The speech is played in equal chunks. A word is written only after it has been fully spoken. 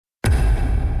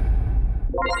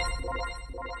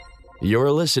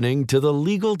You're listening to the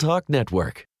Legal Talk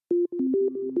Network.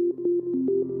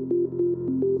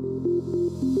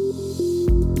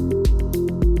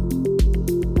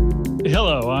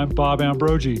 Hello, I'm Bob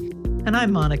Ambrogi. And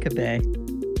I'm Monica Bay.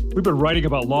 We've been writing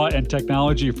about law and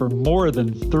technology for more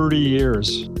than 30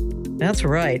 years. That's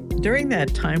right. During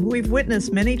that time, we've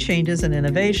witnessed many changes and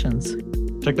innovations.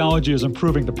 Technology is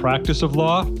improving the practice of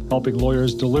law, helping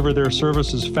lawyers deliver their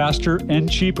services faster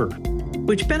and cheaper,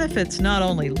 which benefits not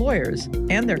only lawyers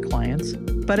and their clients,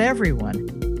 but everyone.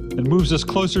 And moves us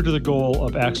closer to the goal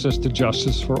of access to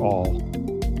justice for all.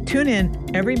 Tune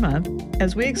in every month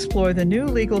as we explore the new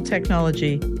legal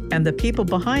technology and the people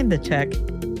behind the tech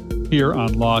here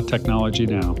on Law Technology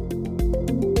Now.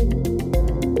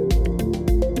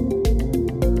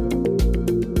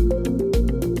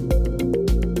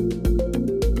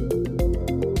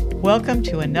 Welcome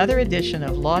to another edition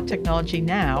of Law Technology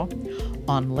Now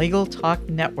on Legal Talk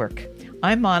Network.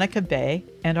 I'm Monica Bay,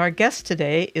 and our guest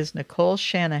today is Nicole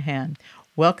Shanahan.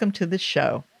 Welcome to the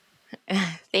show.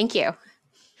 Thank you.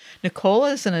 Nicole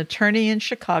is an attorney in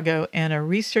Chicago and a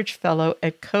research fellow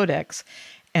at Codex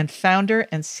and founder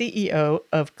and CEO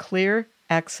of Clear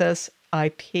Access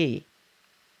IP.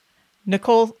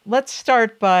 Nicole, let's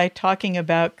start by talking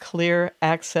about Clear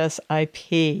Access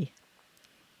IP.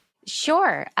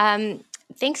 Sure.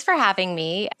 Thanks for having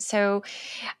me. So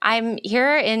I'm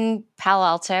here in Palo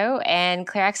Alto, and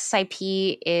Clear Access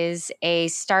IP is a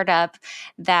startup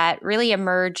that really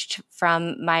emerged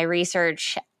from my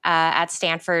research at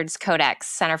Stanford's Codex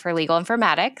Center for Legal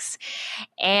Informatics.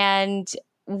 And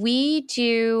we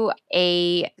do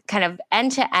a kind of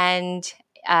end-to-end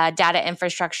data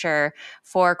infrastructure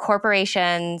for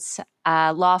corporations,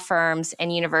 law firms,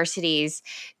 and universities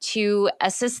to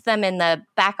assist them in the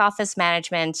back office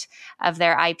management of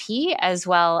their IP as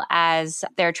well as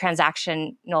their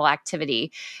transactional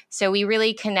activity. So we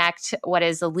really connect what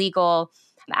is the legal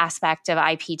aspect of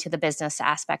IP to the business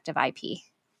aspect of IP.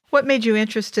 What made you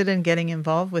interested in getting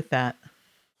involved with that?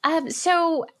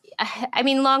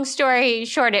 Long story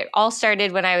short, it all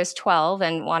started when I was 12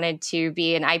 and wanted to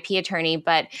be an IP attorney,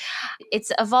 but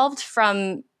it's evolved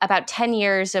from about 10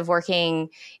 years of working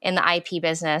in the IP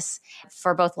business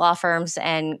for both law firms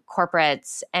and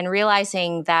corporates, and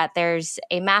realizing that there's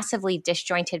a massively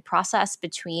disjointed process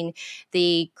between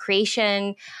the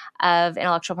creation of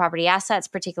intellectual property assets,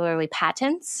 particularly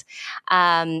patents,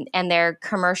 and their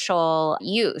commercial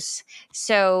use.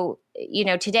 So,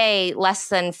 today, less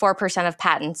than 4% of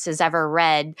patents are ever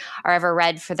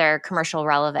read for their commercial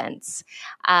relevance.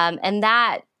 And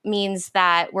that means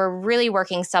that we're really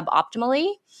working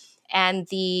suboptimally, and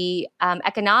the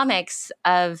economics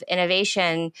of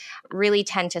innovation really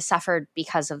tend to suffer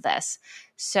because of this.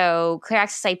 So Clear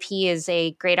Access IP is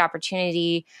a great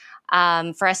opportunity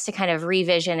for us to kind of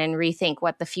revision and rethink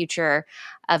what the future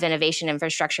of innovation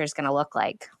infrastructure is going to look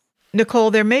like.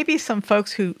 Nicole, there may be some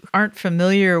folks who aren't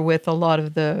familiar with a lot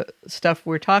of the stuff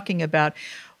we're talking about.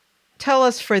 Tell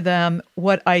us for them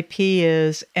what IP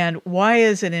is and why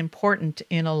is it important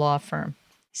in a law firm?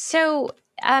 So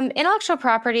intellectual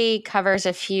property covers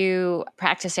a few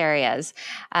practice areas,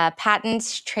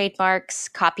 patents, trademarks,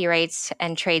 copyrights,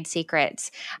 and trade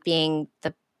secrets being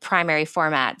the primary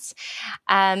formats.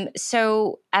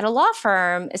 So at a law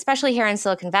firm, especially here in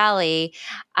Silicon Valley,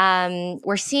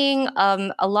 we're seeing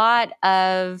a lot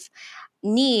of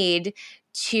need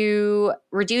to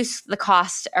reduce the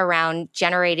cost around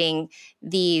generating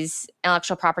these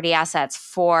intellectual property assets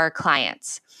for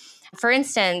clients. For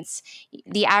instance,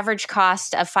 the average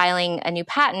cost of filing a new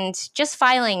patent, just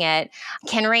filing it,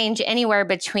 can range anywhere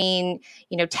between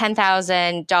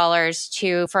 $10,000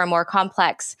 to, for a more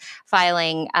complex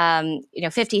filing,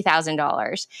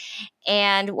 $50,000.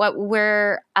 And what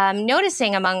we're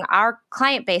noticing among our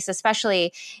client base,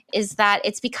 especially, is that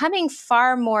it's becoming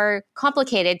far more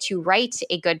complicated to write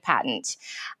a good patent.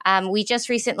 We just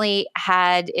recently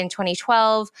had, in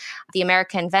 2012, the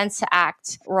American Invents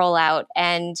Act roll out,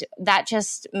 and that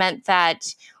just meant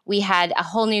that we had a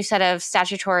whole new set of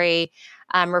statutory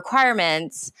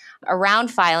requirements around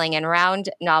filing and around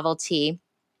novelty.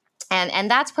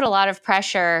 And that's put a lot of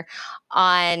pressure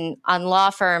on law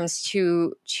firms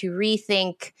to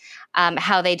rethink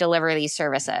how they deliver these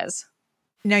services.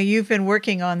 Now, you've been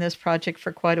working on this project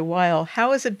for quite a while.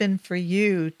 How has it been for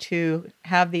you to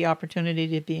have the opportunity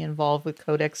to be involved with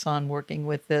Codex on working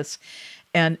with this?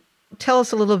 And tell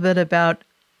us a little bit about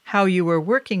how you were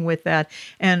working with that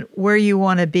and where you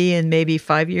want to be in maybe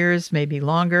 5 years, maybe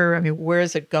longer. I mean, where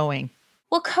is it going?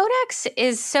 Well, Codex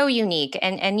is so unique,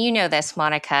 and you know this,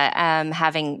 Monica,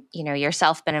 having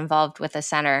yourself been involved with the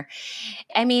center.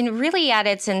 I mean, really, at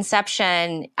its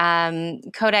inception,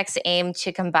 Codex aimed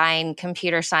to combine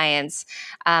computer science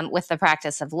with the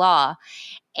practice of law.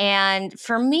 And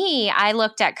for me, I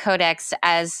looked at Codex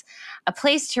as a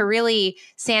place to really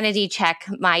sanity check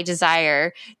my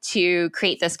desire to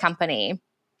create this company.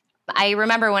 I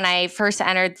remember when I first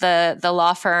entered the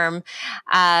law firm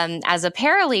as a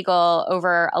paralegal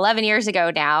over 11 years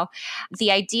ago now,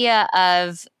 the idea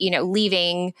of,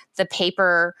 leaving the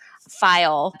paper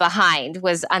file behind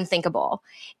was unthinkable.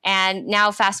 And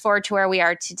now fast forward to where we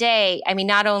are today. I mean,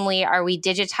 not only are we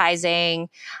digitizing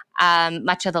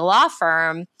much of the law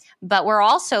firm, but we're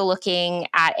also looking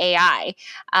at AI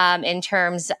in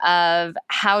terms of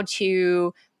how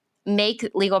to make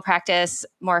legal practice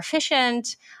more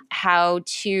efficient, how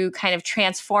to kind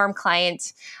transform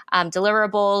client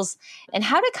deliverables, and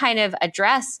how to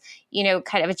address,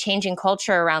 kind of a changing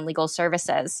culture around legal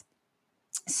services.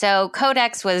 So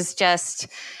Codex was just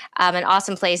an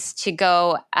awesome place to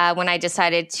go when I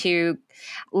decided to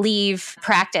leave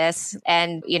practice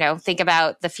and, think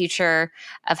about the future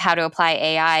of how to apply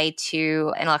AI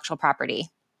to intellectual property.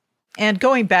 And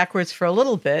going backwards for a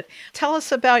little bit, tell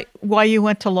us about why you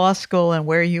went to law school and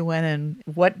where you went and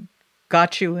what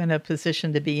got you in a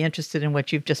position to be interested in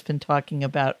what you've just been talking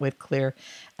about with Clear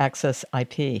Access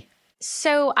IP.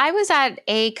 So I was at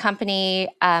a company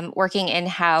working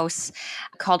in-house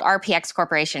called RPX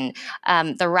Corporation,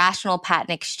 the Rational Patent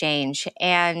Exchange.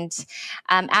 And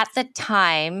at the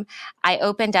time, I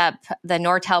opened up the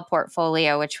Nortel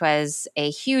portfolio, which was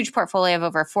a huge portfolio of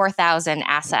over 4,000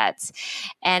 assets.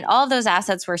 And all of those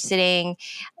assets were sitting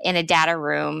in a data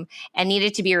room and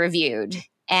needed to be reviewed.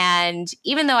 And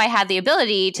even though I had the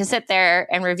ability to sit there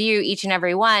and review each and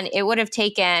every one, it would have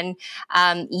taken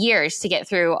years to get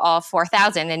through all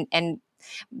 4,000. And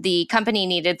the company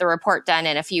needed the report done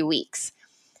in a few weeks.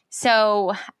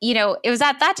 So, it was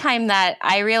at that time that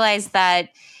I realized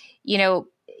that,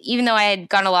 even though I had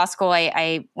gone to law school,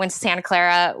 I went to Santa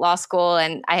Clara Law School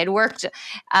and I had worked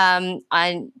on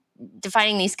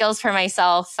defining these skills for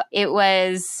myself. It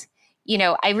was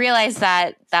I realized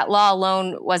that law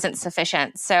alone wasn't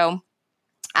sufficient. So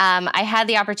I had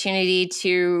the opportunity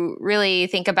to really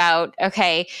think about,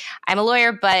 okay, I'm a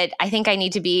lawyer, but I think I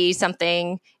need to be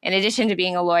something in addition to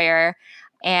being a lawyer.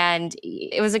 And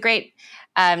it was a great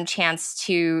chance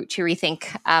to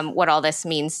rethink what all this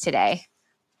means today.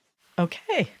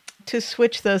 Okay. To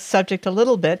switch the subject a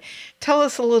little bit, tell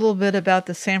us a little bit about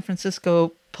the San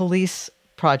Francisco police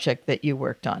project that you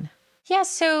worked on. Yeah,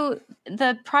 so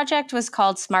the project was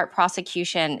called Smart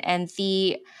Prosecution, and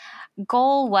the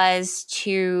goal was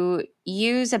to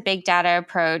use a big data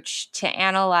approach to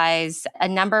analyze a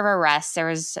number of arrests. There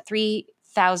was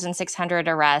 3,600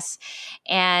 arrests,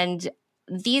 and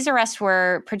these arrests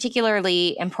were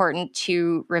particularly important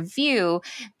to review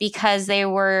because they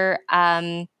were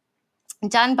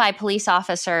done by police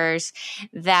officers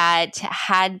that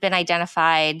had been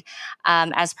identified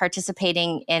as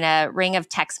participating in a ring of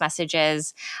text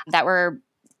messages that were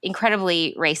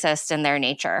incredibly racist in their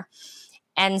nature.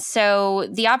 And so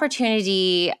the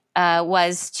opportunity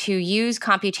was to use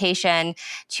computation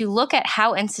to look at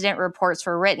how incident reports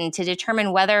were written to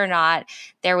determine whether or not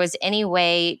there was any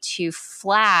way to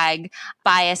flag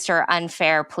biased or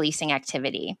unfair policing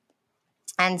activity.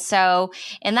 And so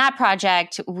in that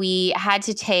project, we had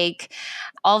to take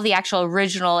all of the actual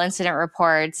original incident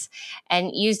reports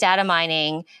and use data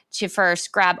mining to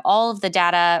first grab all of the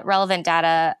data, relevant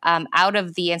data out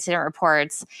of the incident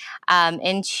reports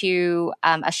into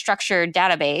a structured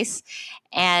database,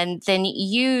 and then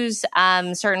use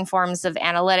certain forms of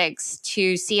analytics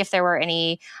to see if there were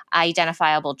any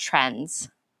identifiable trends.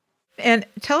 And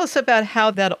tell us about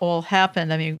how that all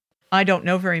happened. I mean, I don't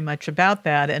know very much about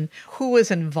that. And who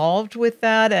was involved with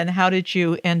that? And how did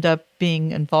you end up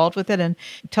being involved with it? And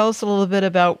tell us a little bit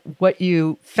about what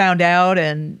you found out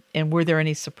and were there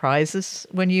any surprises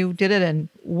when you did it? And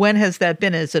when has that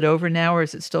been? Is it over now or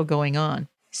is it still going on?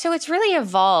 So it's really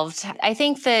evolved. I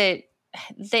think that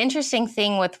the interesting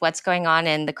thing with what's going on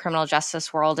in the criminal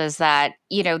justice world is that,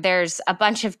 there's a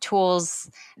bunch of tools.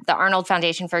 The Arnold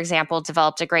Foundation, for example,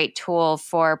 developed a great tool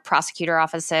for prosecutor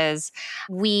offices.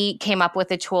 We came up with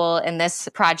a tool in this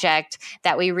project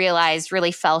that we realized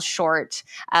really fell short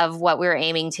of what we were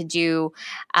aiming to do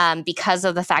because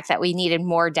of the fact that we needed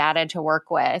more data to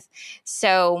work with.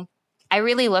 So I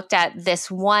really looked at this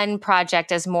one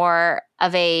project as more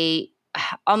of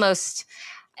almost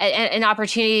an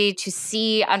opportunity to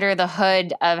see under the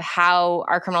hood of how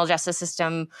our criminal justice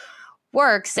system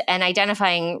works and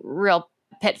identifying real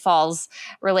pitfalls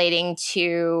relating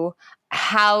to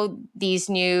how these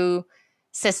new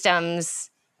systems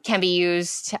can be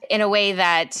used in a way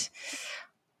that,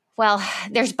 well,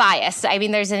 there's bias. I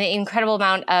mean, there's an incredible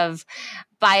amount of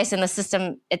bias in the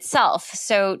system itself.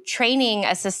 So training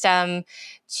a system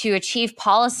to achieve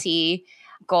policy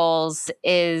goals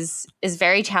is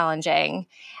very challenging.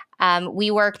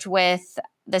 We worked with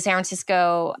the San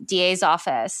Francisco DA's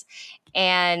office,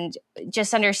 and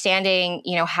just understanding,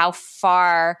 how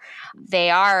far they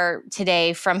are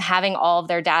today from having all of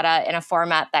their data in a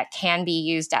format that can be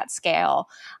used at scale.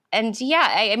 And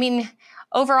I mean,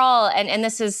 overall, and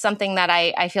this is something that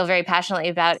I feel very passionately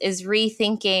about, is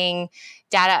rethinking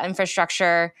data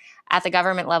infrastructure at the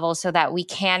government level so that we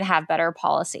can have better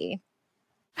policy.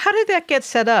 How did that get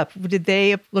set up? Did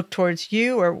they look towards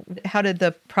you, or how did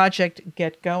the project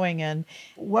get going? And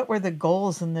what were the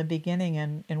goals in the beginning,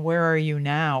 and where are you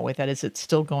now with that? Is it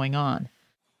still going on?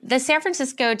 The San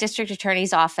Francisco District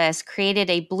Attorney's Office created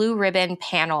a blue ribbon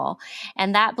panel,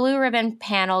 and that blue ribbon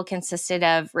panel consisted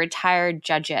of retired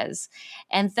judges.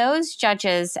 And those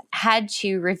judges had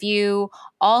to review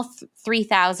all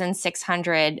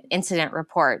 3,600 incident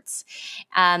reports.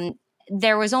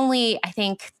 There was only, I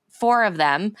think, 4 of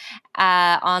them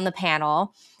on the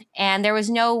panel, and there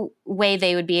was no way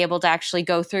they would be able to actually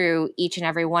go through each and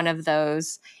every one of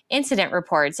those incident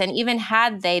reports. And even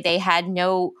had they had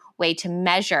no way to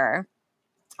measure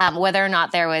whether or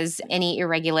not there was any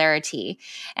irregularity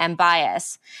and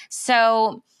bias.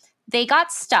 So they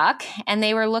got stuck, and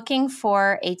they were looking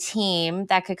for a team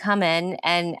that could come in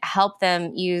and help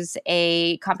them use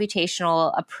a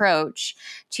computational approach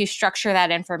to structure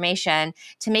that information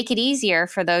to make it easier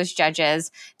for those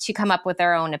judges to come up with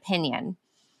their own opinion.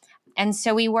 And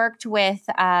so we worked with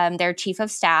their chief of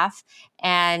staff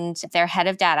and their head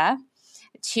of data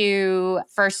to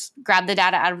first grab the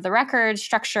data out of the record,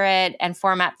 structure it, and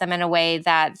format them in a way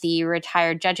that the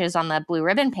retired judges on the blue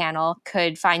ribbon panel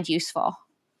could find useful.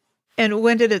 And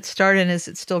when did it start, and is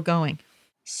it still going?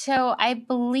 So I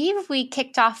believe we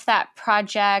kicked off that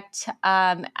project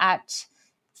at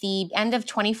the end of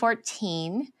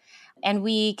 2014, and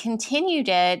we continued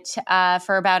it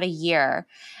for about a year.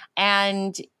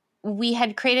 And we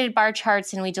had created bar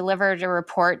charts, and we delivered a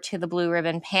report to the blue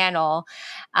ribbon panel,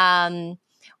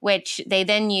 which they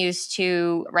then used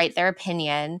to write their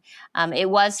opinion. It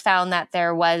was found that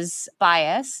there was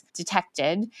bias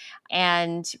detected,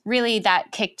 and really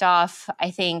that kicked off, I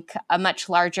think, a much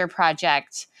larger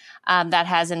project that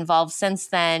has involved since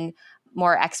then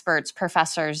more experts,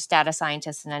 professors, data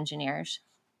scientists, and engineers.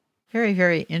 Very,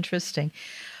 very interesting.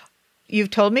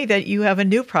 You've told me that you have a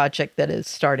new project that is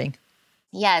starting.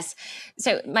 Yes.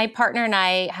 So my partner and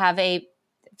I have a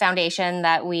foundation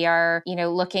that we are,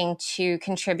 looking to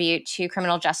contribute to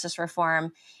criminal justice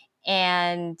reform.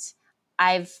 And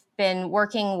I've been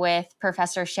working with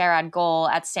Professor Sherrod Goel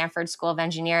at Stanford School of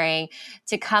Engineering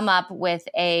to come up with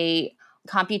a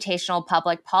computational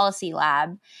public policy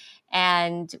lab.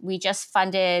 And we just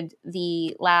funded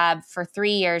the lab for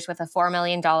 3 years with a $4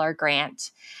 million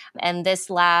grant. And this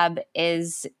lab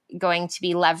is going to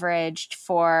be leveraged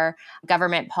for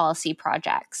government policy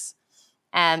projects.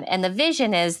 And the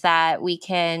vision is that we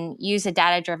can use a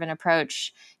data-driven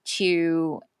approach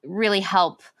to really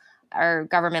help our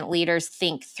government leaders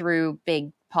think through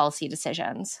big policy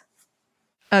decisions.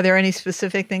 Are there any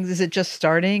specific things? Is it just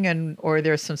starting, or are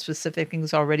there some specific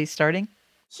things already starting?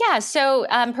 Yeah, so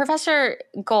Professor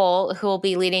Goel, who will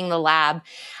be leading the lab,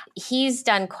 he's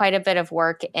done quite a bit of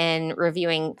work in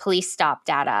reviewing police stop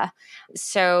data.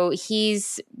 So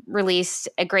he's released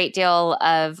a great deal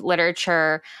of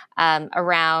literature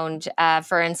around,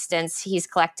 for instance, he's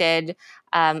collected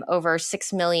over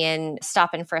 6 million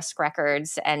stop and frisk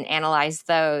records and analyzed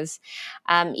those.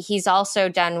 He's also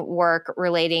done work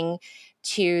relating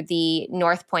to the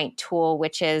Northpoint tool,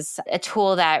 which is a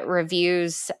tool that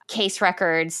reviews case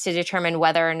records to determine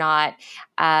whether or not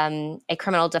a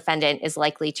criminal defendant is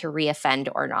likely to reoffend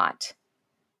or not.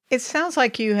 It sounds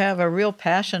like you have a real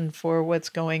passion for what's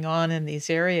going on in these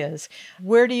areas.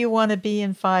 Where do you want to be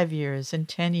in 5 years, in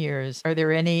 10 years? Are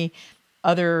there any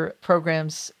other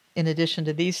programs in addition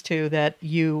to these two that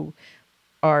you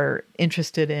are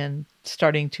interested in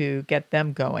starting to get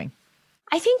them going?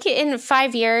 I think in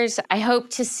 5 years, I hope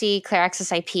to see Clear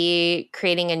Access IP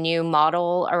creating a new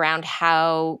model around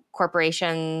how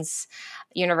corporations,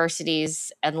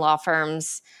 universities, and law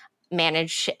firms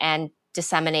manage and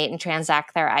disseminate and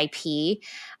transact their IP.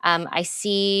 I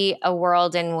see a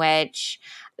world in which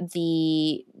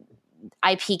the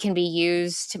IP can be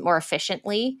used more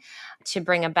efficiently to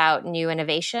bring about new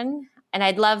innovation. And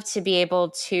I'd love to be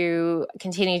able to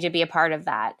continue to be a part of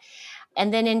that.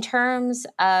 And then in terms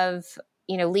of,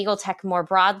 legal tech more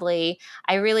broadly,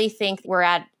 I really think we're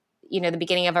at, the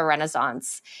beginning of a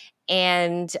renaissance.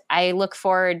 And I look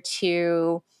forward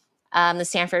to the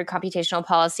Stanford Computational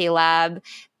Policy Lab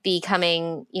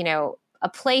becoming, a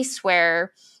place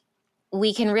where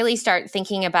we can really start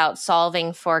thinking about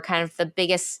solving for kind of the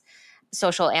biggest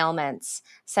social ailments,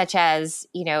 such as,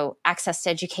 access to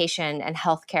education and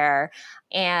healthcare,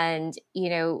 and,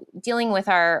 dealing with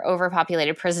our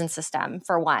overpopulated prison system,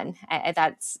 for one.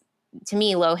 That's, to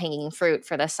me, low-hanging fruit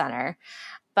for the center.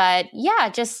 But yeah,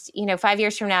 just, 5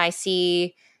 years from now, I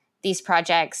see these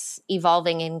projects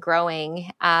evolving and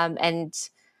growing. And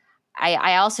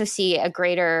I also see a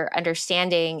greater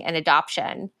understanding and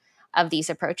adoption of these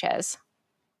approaches.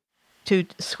 To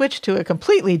switch to a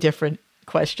completely different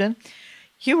question,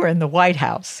 you were in the White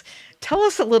House. Tell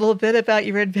us a little bit about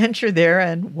your adventure there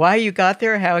and why you got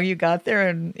there, how you got there,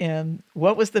 and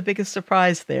what was the biggest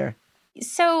surprise there?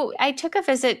 So I took a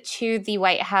visit to the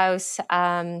White House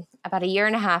about a year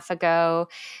and a half ago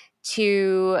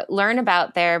to learn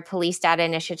about their police data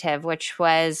initiative, which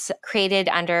was created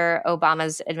under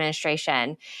Obama's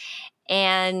administration.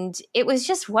 And it was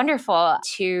just wonderful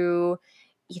to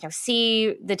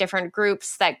see the different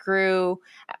groups that grew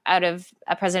out of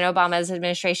President Obama's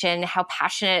administration, how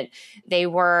passionate they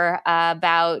were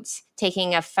about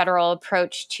taking a federal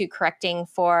approach to correcting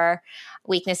for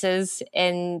weaknesses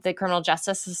in the criminal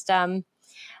justice system.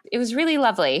 It was really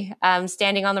lovely.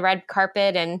 Standing on the red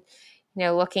carpet and,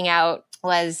 looking out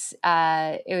it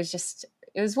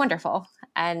was wonderful.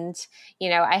 And,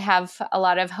 I have a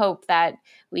lot of hope that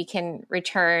we can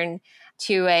return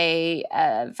to a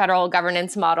federal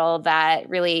governance model that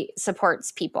really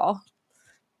supports people.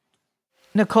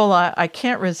 Nicole, I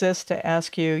can't resist to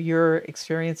ask you your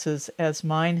experiences, as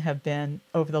mine have been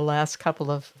over the last couple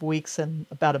of weeks and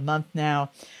about a month now,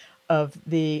 of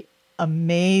the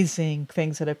amazing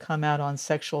things that have come out on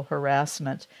sexual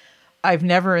harassment. I've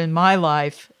never in my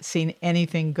life seen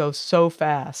anything go so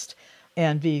fast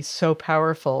and be so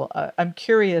powerful. I'm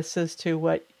curious as to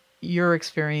what your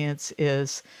experience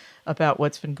is about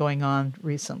what's been going on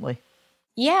recently.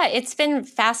 Yeah, it's been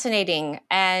fascinating.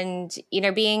 And,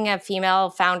 being a female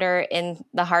founder in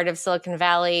the heart of Silicon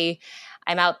Valley,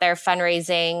 I'm out there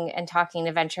fundraising and talking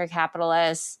to venture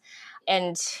capitalists.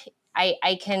 And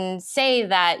I can say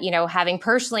that, having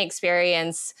personally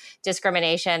experienced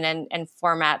discrimination and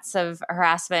formats of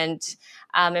harassment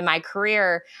in my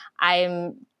career,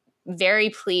 I'm very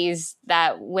pleased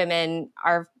that women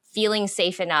are feeling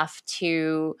safe enough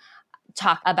to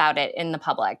talk about it in the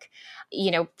public.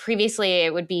 Previously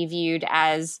it would be viewed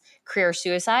as career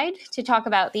suicide to talk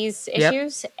about these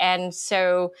issues. Yep. And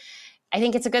so I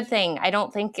think it's a good thing. I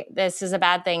don't think this is a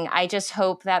bad thing. I just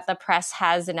hope that the press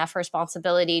has enough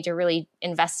responsibility to really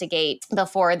investigate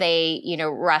before they,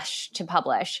 rush to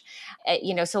publish.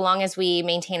 So long as we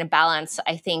maintain a balance,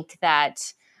 I think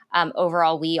that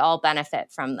overall we all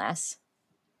benefit from this.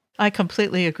 I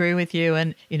completely agree with you.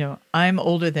 And, I'm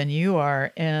older than you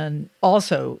are. And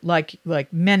also, like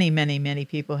many, many, many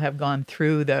people have gone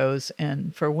through those.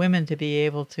 And for women to be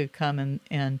able to come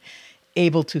and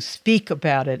able to speak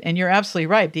about it. And you're absolutely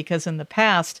right, because in the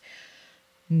past,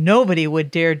 nobody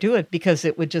would dare do it because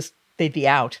it would they'd be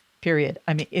out, period.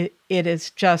 I mean, it is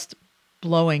just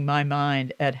blowing my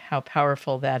mind at how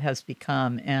powerful that has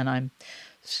become. And I'm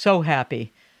so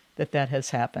happy that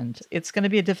has happened. It's going to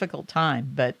be a difficult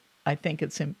time, but I think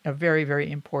it's a very, very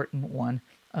important one.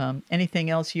 Anything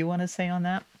else you want to say on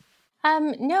that?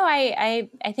 No, I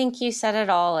think you said it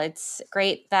all. It's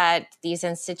great that these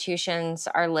institutions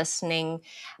are listening,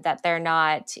 that they're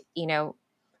not,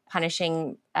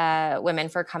 punishing women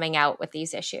for coming out with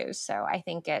these issues. So I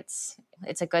think it's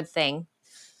a good thing.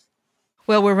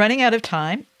 Well, we're running out of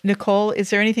time. Nicole, is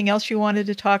there anything else you wanted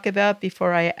to talk about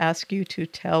before I ask you to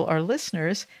tell our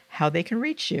listeners how they can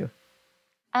reach you?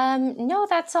 No,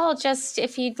 that's all. Just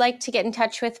if you'd like to get in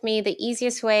touch with me, the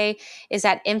easiest way is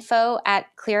at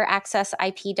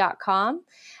info@clearaccessip.com.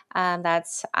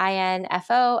 That's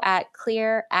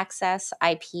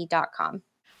info@clearaccessip.com.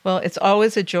 Well, it's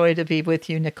always a joy to be with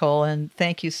you, Nicole, and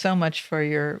thank you so much for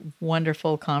your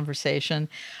wonderful conversation.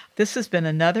 This has been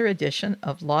another edition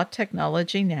of Law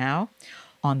Technology Now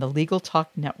on the Legal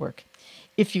Talk Network.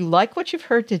 If you like what you've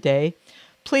heard today,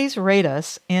 please rate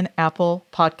us in Apple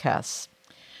Podcasts.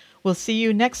 We'll see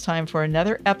you next time for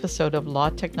another episode of Law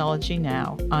Technology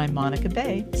Now. I'm Monica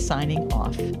Bay, signing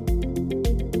off.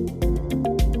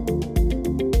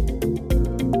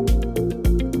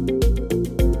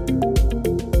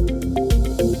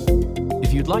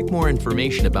 If you'd like like more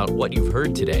information about what you've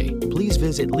heard today, please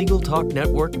visit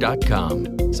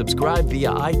LegalTalkNetwork.com. Subscribe via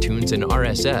iTunes and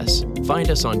RSS. Find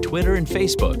us on Twitter and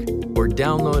Facebook, or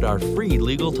download our free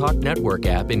Legal Talk Network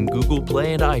app in Google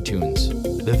Play and iTunes.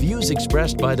 The views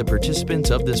expressed by the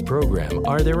participants of this program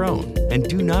are their own and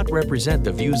do not represent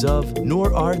the views of,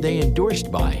 nor are they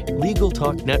endorsed by, Legal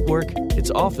Talk Network, its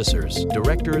officers,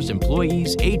 directors,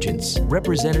 employees, agents,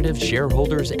 representatives,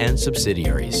 shareholders, and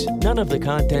subsidiaries. None of the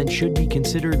content should be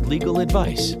considered legal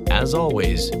advice. As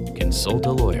always, consult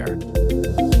a lawyer.